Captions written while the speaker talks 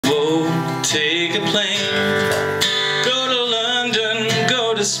Take a plane, go to London,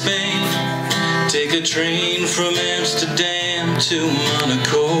 go to Spain. Take a train from Amsterdam to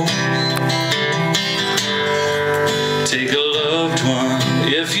Monaco. Take a loved one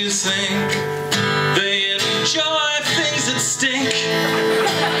if you think they enjoy things that stink,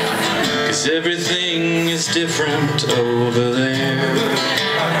 'cause everything is different over there.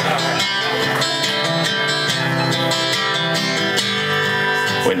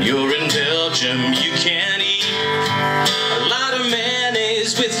 When you're in Belgium, you can't eat a lot of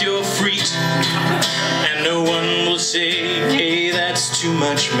mayonnaise with your frites, and no one will say, hey, that's too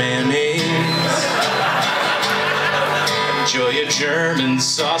much mayonnaise. Enjoy your German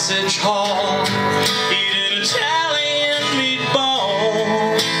sausage haul, eat an Italian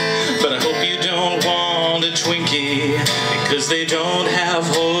meatball, but I hope you don't want a Twinkie, because they don't have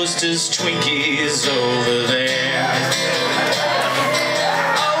Hostess Twinkies over there.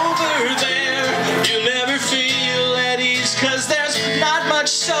 Over there, you'll never feel at ease, 'cause there's not much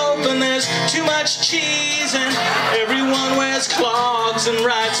soap and there's too much cheese, and everyone wears clogs and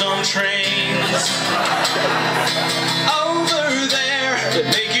rides on trains. Over there, that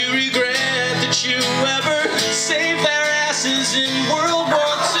make you regret that you ever saved their asses in World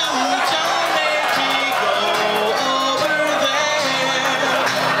War II. Don't make me go over there,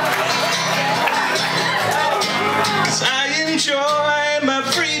 'cause I enjoy my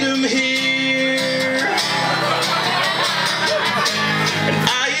freedom here, and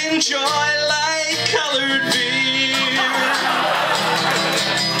I enjoy light-colored beer.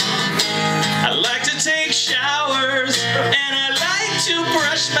 I like to take showers, and I like to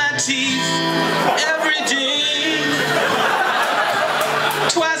brush my teeth every day,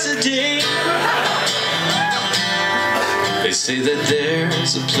 twice a day. They say that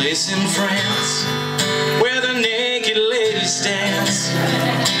there's a place in France